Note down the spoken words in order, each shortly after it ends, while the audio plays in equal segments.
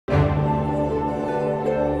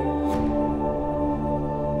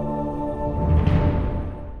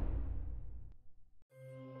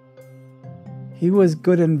He was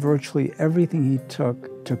good in virtually everything he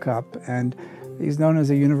took up, and he's known as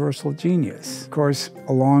a universal genius. Of course,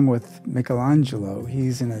 along with Michelangelo,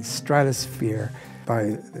 he's in a stratosphere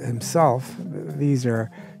by himself. These are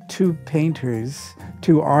two painters,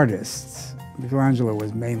 two artists. Michelangelo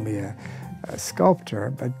was mainly a sculptor,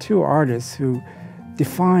 but two artists who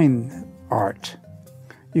define art.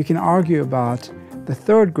 You can argue about the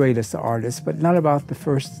third greatest artist, but not about the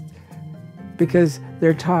first, because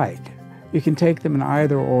they're tied. You can take them in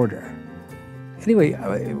either order. Anyway,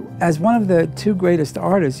 as one of the two greatest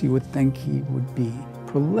artists, you would think he would be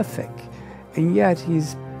prolific, and yet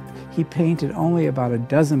he painted only about a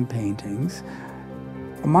dozen paintings.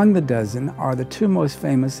 Among the dozen are the two most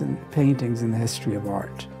famous paintings in the history of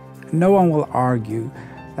art. No one will argue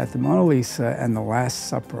that the Mona Lisa and the Last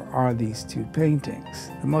Supper are these two paintings,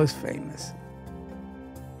 the most famous.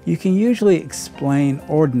 You can usually explain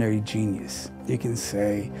ordinary genius. You can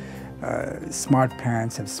say smart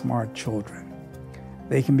parents have smart children.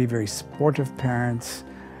 They can be very supportive parents.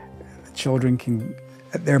 Children can,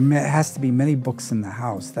 there has to be many books in the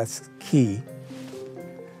house. That's key.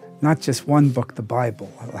 Not just one book, the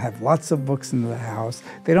Bible. I'll have lots of books in the house.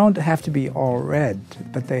 They don't have to be all read,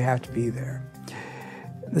 but they have to be there.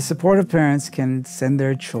 The supportive parents can send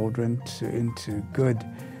their children into good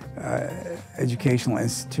educational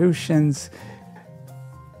institutions.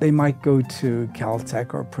 They might go to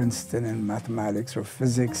Caltech or Princeton in mathematics or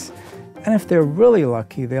physics. And if they're really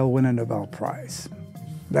lucky, they'll win a Nobel Prize.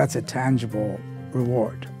 That's a tangible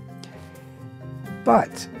reward.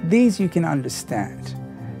 But these you can understand.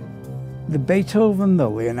 The Beethoven, the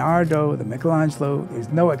Leonardo, the Michelangelo, there's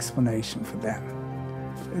no explanation for them.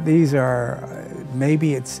 These are,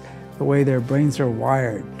 maybe it's the way their brains are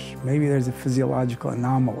wired. Maybe there's a physiological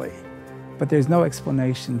anomaly. But there's no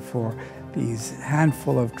explanation for these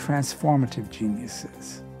handful of transformative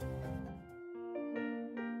geniuses.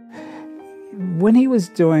 When he was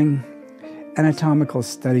doing anatomical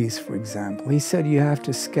studies, for example, he said you have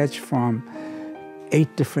to sketch from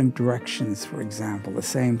 8 different directions, for example, the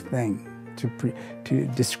same thing, to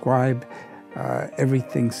describe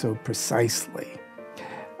everything so precisely.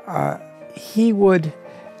 He would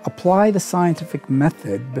apply the scientific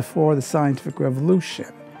method before the scientific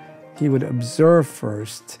revolution. He would observe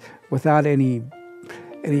first without any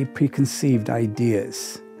preconceived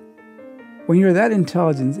ideas. When you're that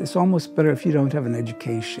intelligent, it's almost better if you don't have an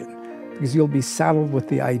education, because you'll be saddled with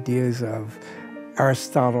the ideas of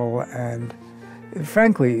Aristotle and,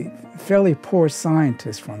 frankly, fairly poor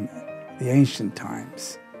scientists from the ancient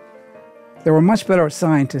times. There were much better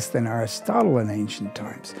scientists than Aristotle in ancient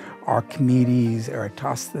times. Archimedes,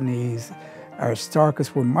 Eratosthenes,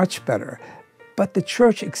 Aristarchus were much better. But the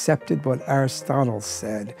church accepted what Aristotle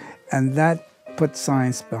said, and that put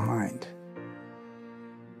science behind.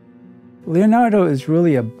 Leonardo is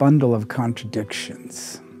really a bundle of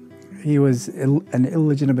contradictions. He was an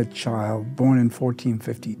illegitimate child born in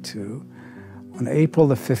 1452 on April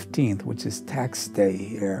the 15th, which is tax day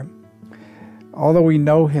here. Although we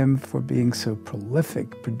know him for being so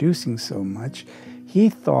prolific, producing so much, he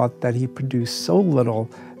thought that he produced so little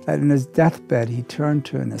that in his deathbed he turned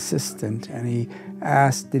to an assistant and he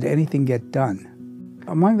asked, did anything get done?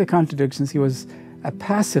 Among the contradictions, he was a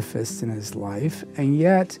pacifist in his life, and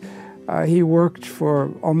yet he worked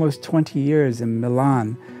for almost 20 years in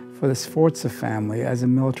Milan for the Sforza family as a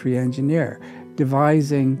military engineer,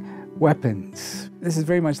 devising weapons. This is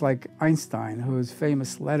very much like Einstein, whose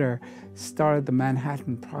famous letter started the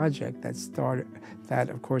Manhattan Project that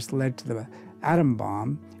of course led to the atom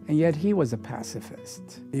bomb, and yet he was a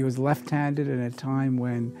pacifist. He was left-handed in a time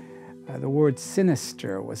when the word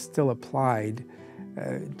sinister was still applied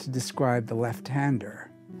to describe the left-hander.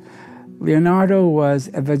 Leonardo was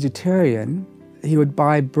a vegetarian. He would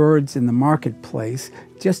buy birds in the marketplace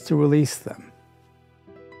just to release them.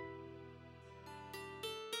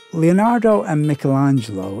 Leonardo and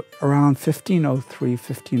Michelangelo, around 1503,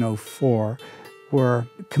 1504, were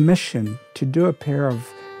commissioned to do a pair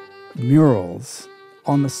of murals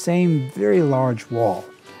on the same very large wall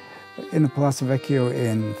in the Palazzo Vecchio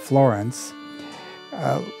in Florence.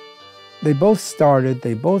 They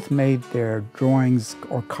both made their drawings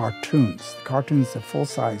or cartoons. The cartoon is a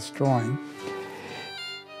full-size drawing.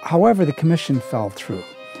 However, the commission fell through.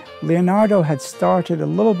 Leonardo had started a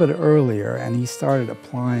little bit earlier, and he started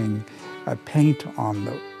applying paint on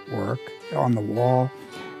the work, on the wall,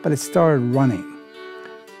 but it started running.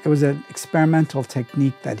 It was an experimental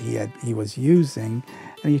technique that he was using,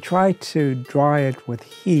 and he tried to dry it with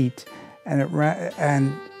heat, and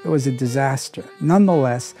it was a disaster.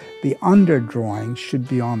 Nonetheless, the underdrawing should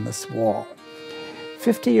be on this wall.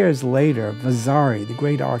 50 years later, Vasari, the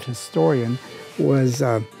great art historian, was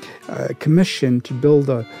commissioned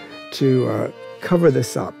to cover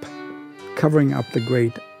this up, covering up the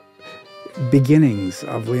great beginnings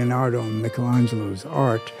of Leonardo and Michelangelo's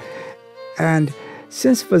art. And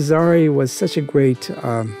since Vasari was such a great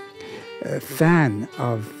fan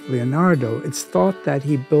of Leonardo, it's thought that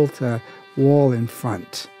he built a wall in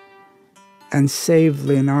front and saved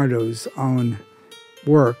Leonardo's own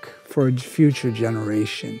work for a future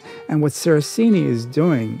generation. And what Saraceni is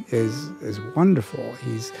doing is wonderful.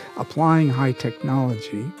 He's applying high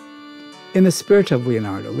technology in the spirit of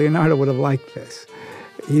Leonardo. Leonardo would have liked this.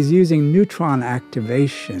 He's using neutron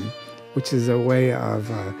activation, which is a way of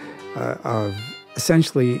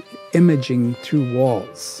essentially imaging through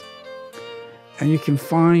walls. And you can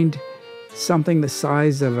find something the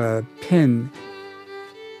size of a pin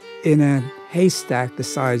in a haystack the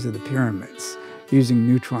size of the pyramids using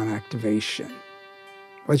neutron activation.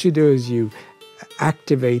 What you do is you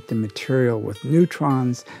activate the material with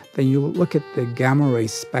neutrons, then you look at the gamma ray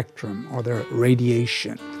spectrum or the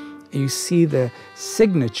radiation, and you see the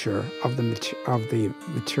signature of the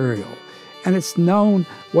material. And it's known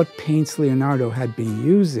what paints Leonardo had been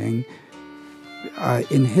using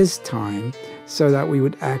in his time, so that we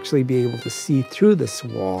would actually be able to see through this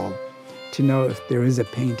wall to know if there is a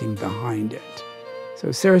painting behind it. So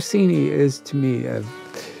Saraceni is, to me, a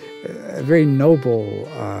very noble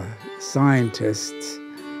scientist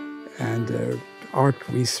and art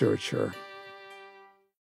researcher.